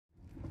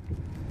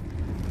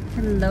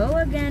Hello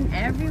again,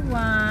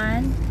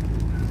 everyone.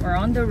 We're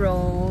on the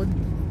road.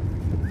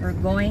 We're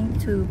going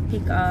to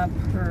pick up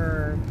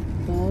her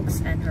books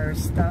and her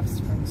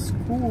stuffs from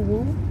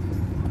school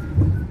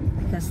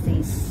because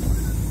they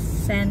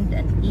send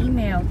an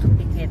email to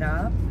pick it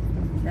up.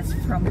 That's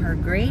from her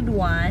grade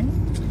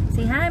 1.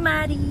 Say hi,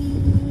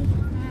 Maddie.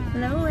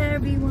 Hello,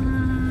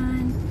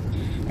 everyone.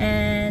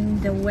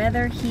 And the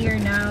weather here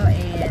now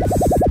is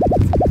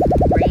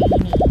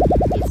rainy.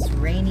 It's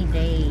rainy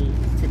day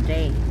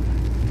today.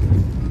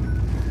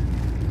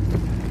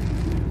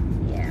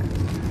 Yeah.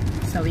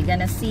 So we're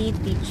gonna see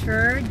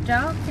Teacher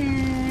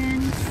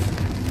Dawkins.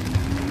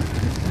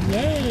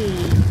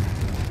 Yay!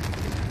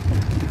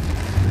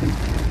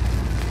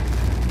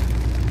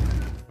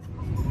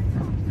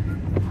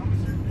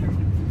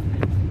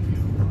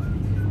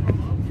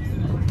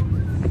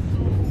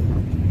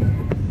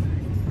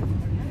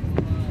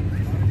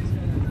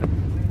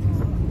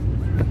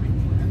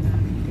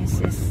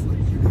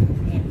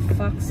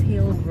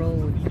 Hill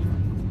Road.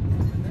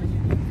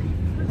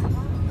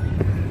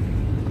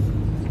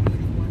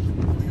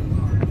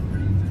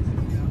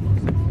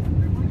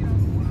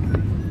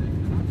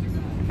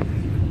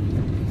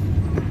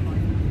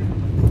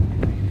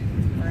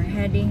 We're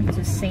heading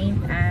to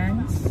St.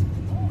 Anne's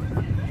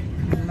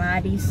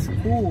Maddei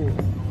School.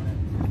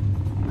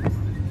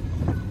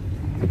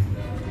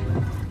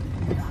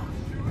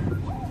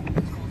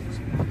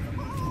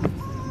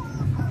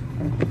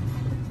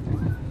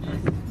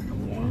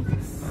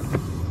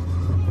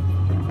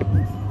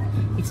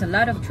 A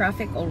lot of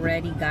traffic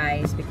already,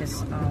 guys,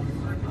 because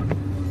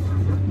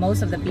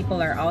most of the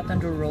people are out on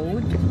the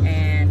road,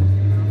 and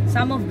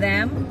some of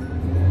them,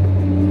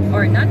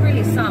 or not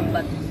really some,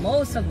 but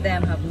most of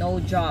them have no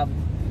job.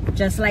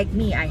 Just like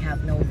me, I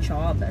have no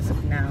job as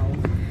of now.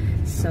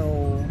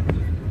 So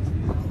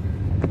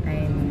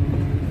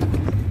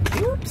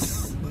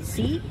oops, you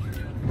see,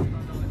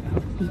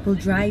 people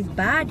drive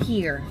bad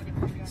here,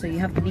 so you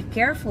have to be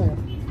careful.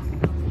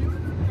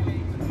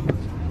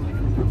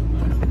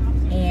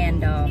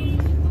 And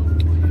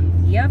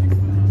yep,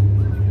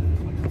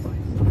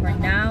 for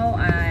now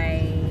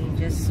I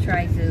just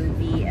try to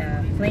be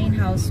a plain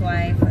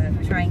housewife,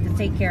 trying to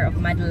take care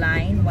of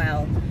Madeline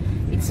while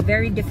it's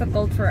very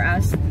difficult for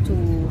us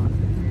to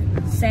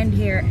send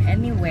her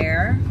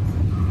anywhere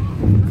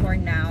for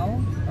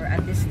now, or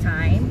at this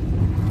time,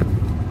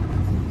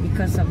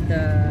 because of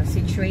the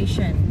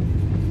situation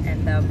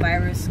and the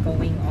virus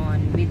going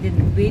on.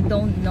 We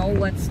don't know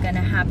what's gonna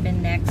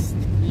happen next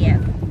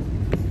yet.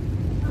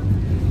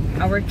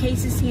 Our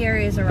cases here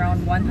is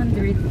around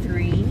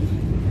 103,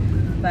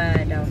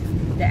 but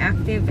the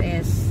active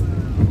is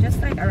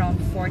just like around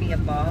 40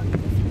 above,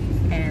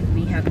 and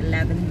we have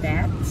 11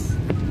 deaths.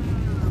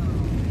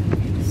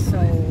 So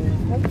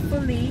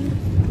hopefully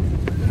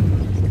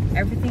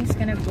everything's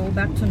gonna go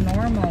back to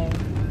normal,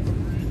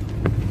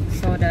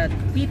 so that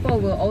people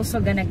will also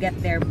gonna get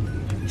their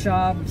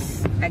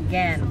jobs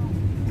again,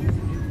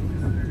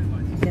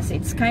 because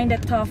it's kind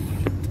of tough.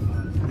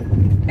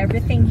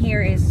 Everything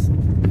here is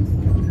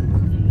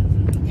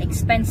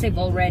expensive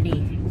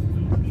already.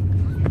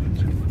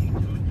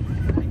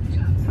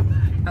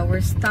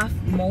 Our stuff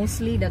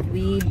mostly that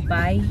we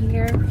buy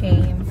here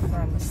came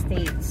from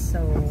States,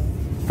 so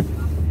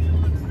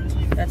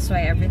that's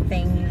why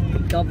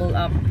everything double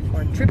up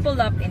or triple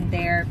up in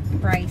their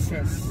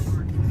prices.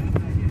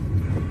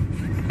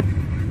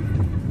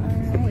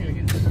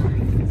 Alright,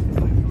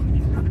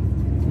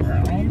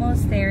 we're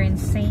almost there in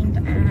St.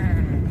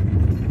 Anne.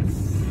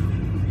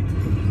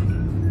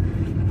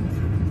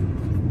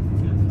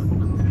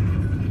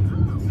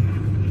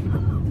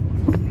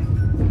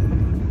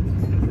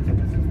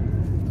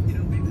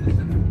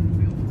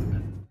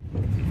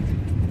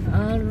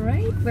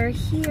 We're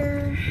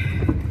here.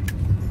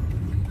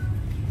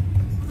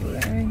 We're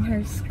in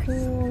her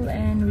school,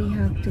 and we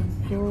have to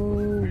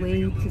go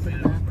way to the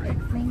back, I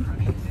think,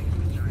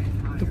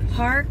 to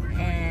park,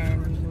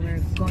 and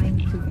we're going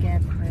to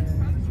get her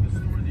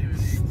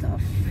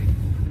stuff.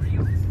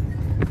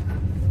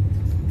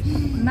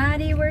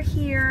 Maddie, we're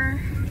here.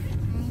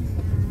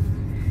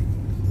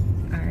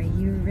 Are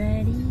you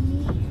ready?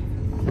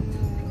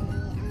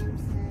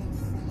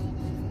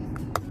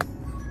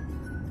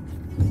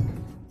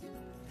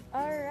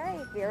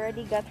 We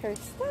already got her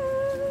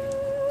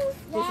stuff.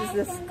 This is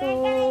the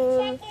school. We're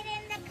gonna check it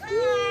in the car,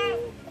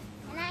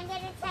 and I'm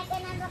gonna check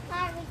it in the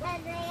car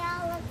because they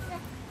all look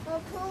so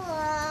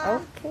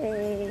cool.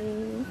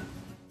 Okay.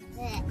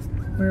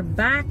 We're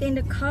back in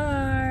the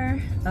car.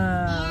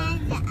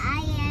 And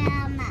I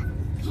am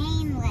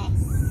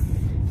painless.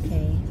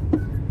 Okay.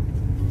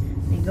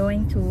 We're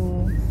going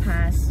to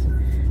pass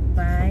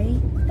by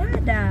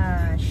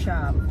Dada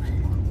shop.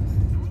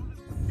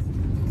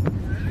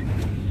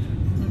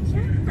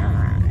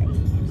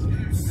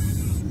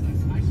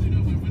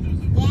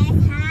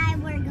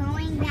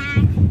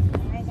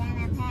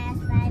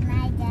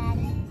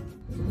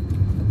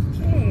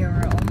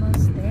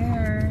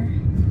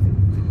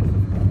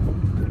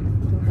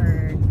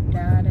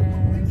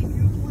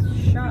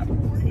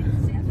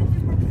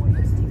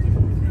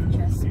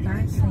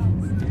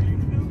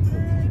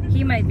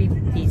 might be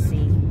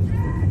busy.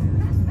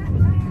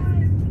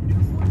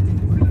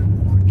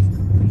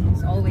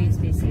 It's always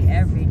busy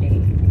every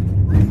day.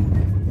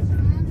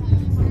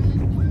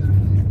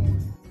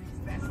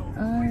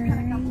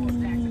 Alright,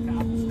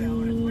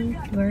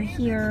 we're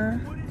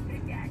here.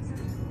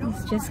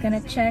 He's just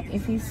gonna check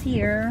if he's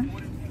here.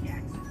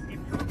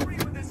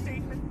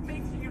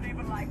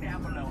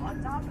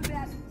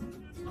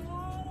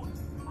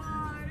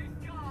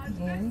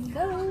 Here we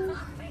go.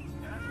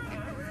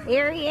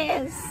 Here he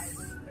is.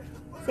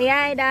 Say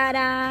hi,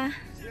 Dada.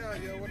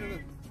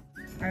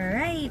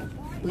 Alright,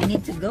 we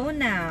need to go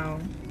now.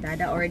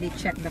 Dada already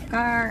checked the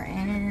car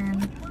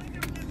and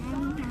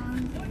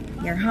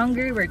you're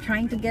hungry. We're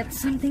trying to get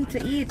something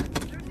to eat.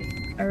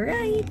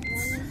 Alright.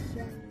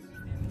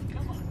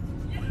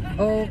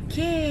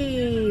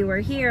 Okay,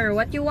 we're here.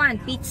 What you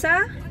want?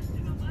 Pizza?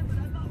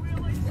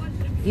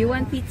 You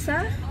want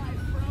pizza?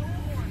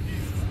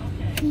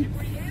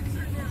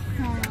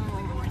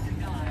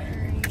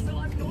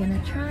 We're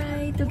gonna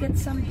try to get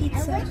some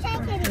pizza. I wish I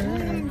could eat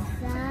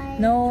inside.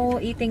 No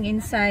eating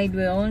inside.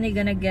 We're only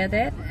gonna get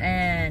it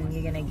and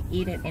you're gonna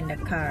eat it in the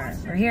car.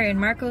 We're here in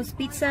Marco's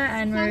Pizza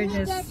and we're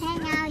just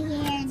hang out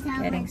here until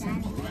getting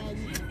something.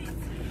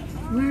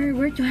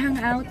 Where to hang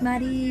out,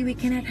 Maddie? We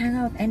cannot hang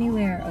out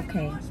anywhere.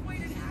 Okay.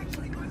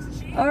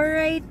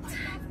 Alright.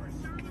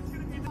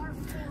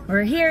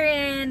 We're here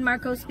in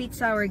Marco's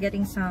Pizza. We're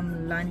getting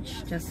some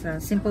lunch. Just a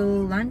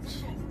simple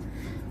lunch.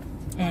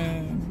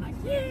 And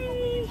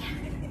yay!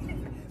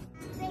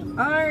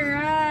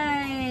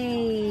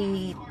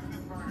 Alright.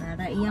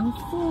 Nara iyang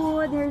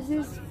food. There's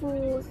his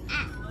food.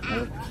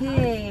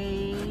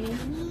 Okay.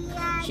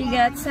 She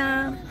got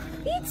some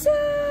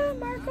pizza.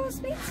 Marco's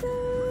Pizza.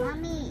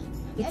 Mommy,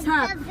 It's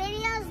hot. The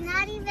video's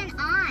not even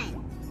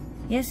on.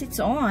 Yes, it's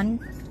on.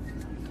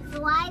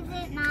 So why is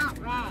it not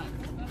red?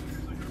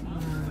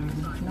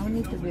 No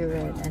need to be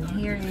red. And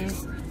here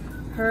is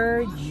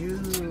her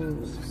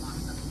juice.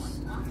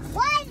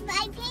 Why is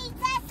my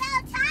pizza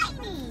so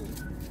tiny?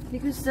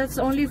 Because that's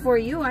only for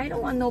you. I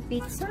don't want no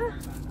pizza.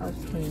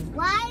 Okay.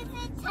 Why is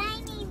it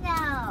tiny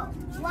though?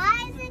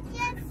 Why is it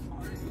just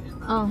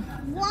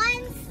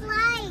one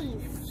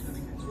slice?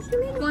 What do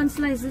you mean one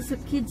slice? This is a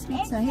kid's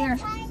pizza. It's Here. a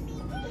tiny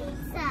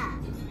pizza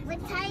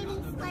with tiny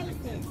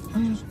slices.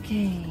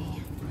 Okay.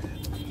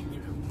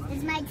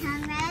 Is my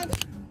tongue red?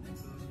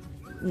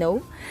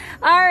 No.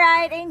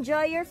 Alright,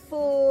 enjoy your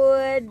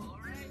food.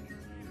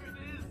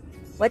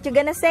 What you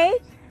gonna say?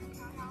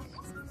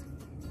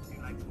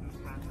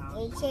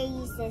 Make sure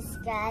you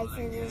subscribe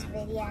to this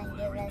video and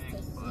give us a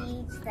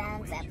huge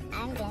thumbs up.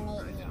 I'm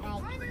gonna eat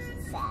my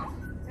pizza.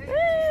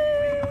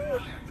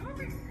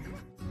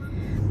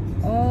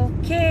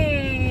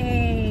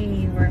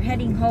 Okay. We're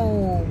heading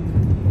home.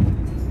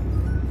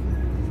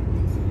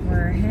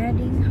 We're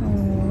heading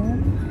home.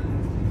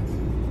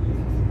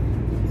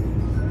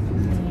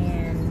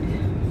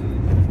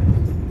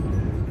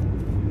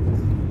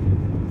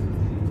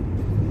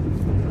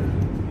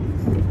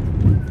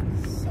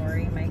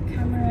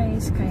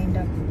 Kind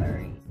of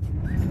blurry.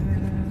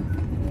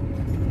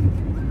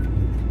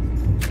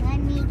 When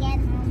we get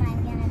home,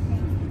 I'm gonna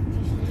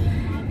finish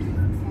eating my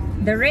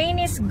pizza. The rain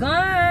is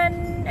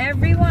gone,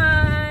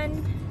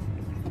 everyone.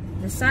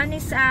 The sun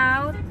is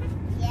out.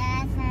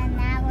 Yes, and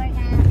now we're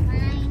gonna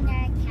find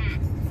our cat.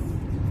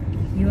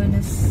 You wanna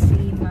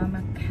see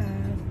Mama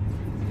Cat?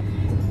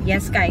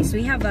 Yes, guys,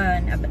 we have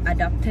an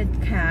adopted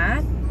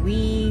cat.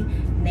 We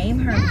name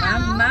her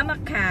Mama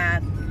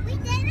Cat. We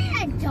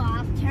didn't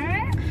adopt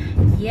her.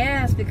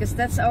 Yes, because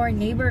that's our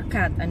neighbor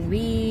cat and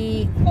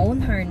we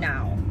own her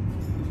now.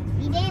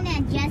 We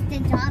didn't just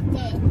adopt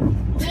it.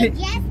 They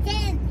just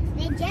didn't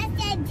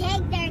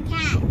take their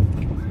cat.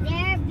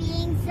 They're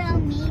being so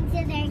mean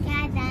to their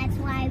cat. That's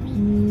why we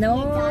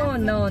No.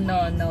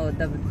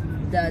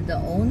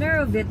 The owner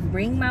of it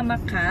bring Mama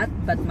Cat,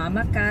 but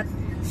Mama Cat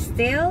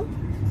still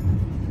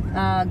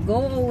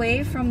go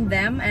away from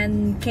them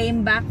and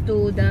came back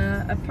to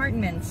the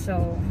apartment.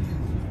 So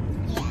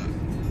yeah.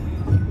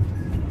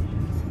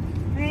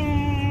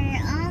 We're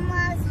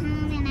almost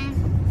home and I'm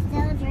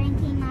still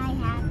drinking my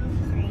happy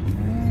drink.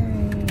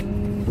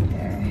 alright,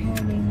 they're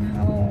heading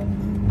home.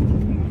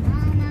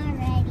 Home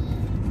already.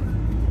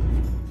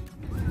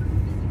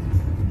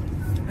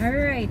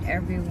 Alright,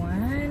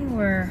 everyone,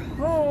 we're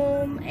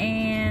home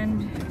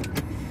and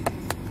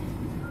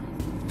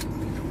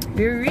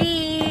we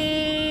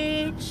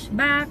reached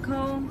back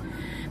home.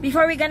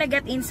 Before we're gonna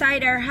get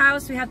inside our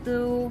house, we have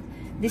to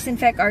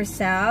disinfect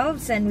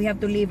ourselves and we have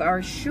to leave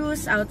our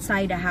shoes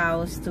outside the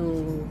house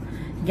to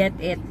get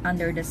it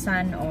under the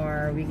sun,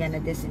 or we're gonna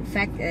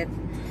disinfect it.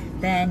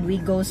 Then we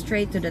go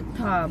straight to the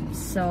tub.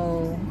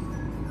 So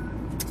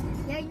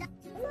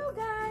hello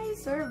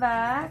guys, we're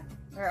back.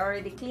 We're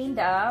already cleaned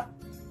up.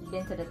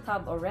 Been to the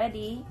tub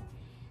already.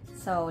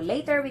 So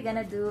later we're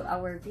gonna do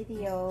our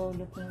video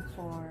looking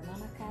for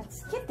Mama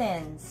Cat's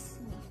kittens.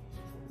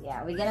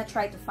 Yeah, we're gonna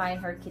try to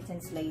find her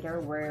kittens later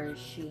where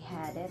she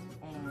had it.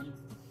 And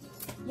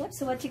yep,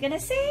 so what you gonna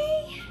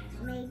say?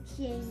 Make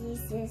sure you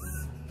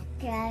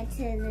subscribe to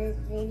this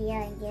video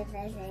and give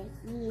us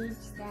a huge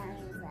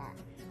thumbs up.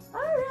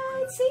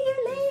 Alright, see you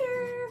later.